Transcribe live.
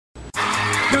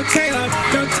no Taylor,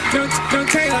 no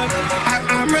Taylor.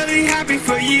 I'm really happy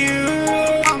for you.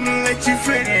 I'ma let you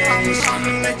finish.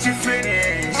 I'ma let you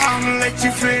finish. I'ma let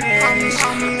you finish.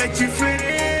 I'ma let you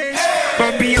finish.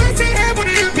 But Beyonce had one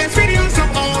of the best videos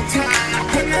of all time.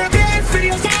 One of the best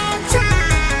videos of all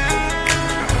time.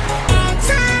 All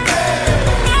time.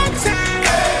 All time.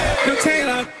 No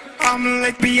Taylor. I'ma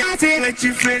let Beyonce let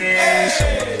you finish.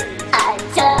 I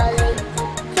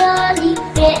totally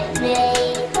get me.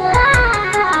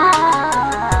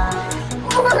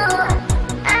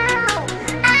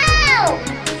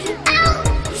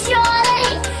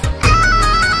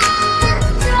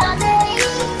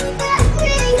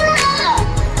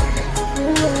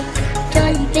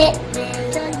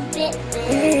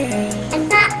 And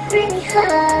that really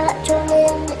hurt your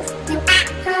limbs. You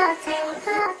hurting.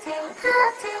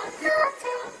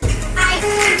 I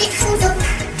heard it was a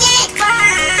get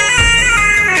fine.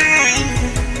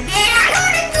 And I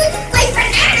wanted to play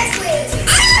banana squeeze.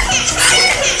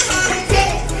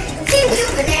 Give you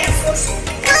banana squeeze.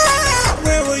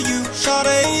 Where were you,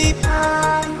 Sade? I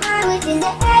was in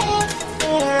the attic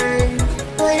and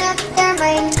put up there,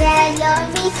 my dad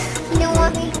loved me. He didn't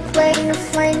want me playing the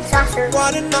flame saucer.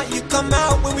 Why did not you come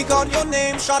out when we called your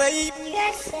name, Sade? You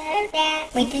guys said that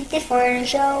we did this for the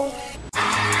show.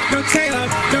 No Taylor,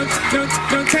 no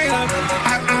Taylor.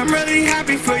 I'm really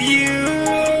happy for you.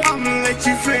 I'ma let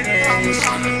you finish.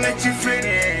 I'ma let you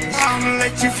finish. I'ma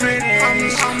let you finish.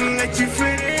 I'ma let you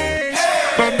finish.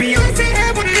 But Beyonce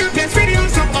had one of the best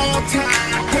videos of all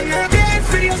time. One of the best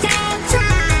videos of all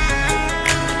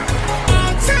time.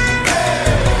 All time.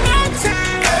 All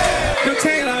time. No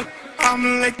Taylor. I'ma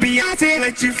let Beyonce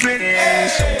let you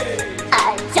finish.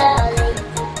 I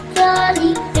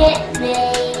totally get me.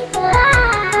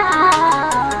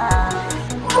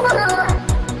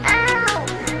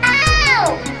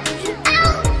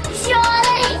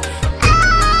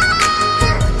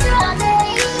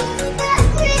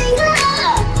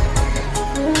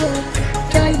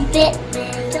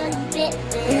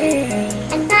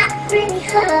 And that really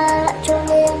hurt your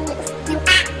limbs. You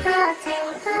hurting.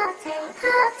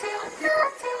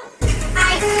 I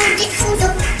heard it was a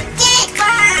get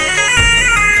fine.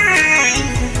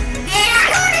 And I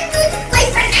wanted to play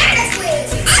banana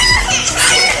squeeze.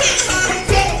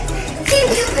 Give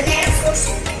you banana squeeze.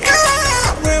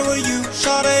 Where were you,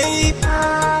 Sade? I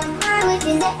was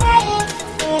in the attic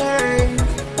and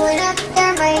put up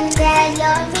there, my dad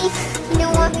loved me. He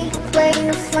didn't want me playing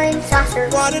the flame saucer.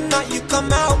 Why did not you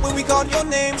come out when we called your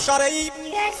name, Sade?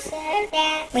 You guys said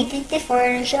that we did this for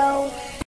the show.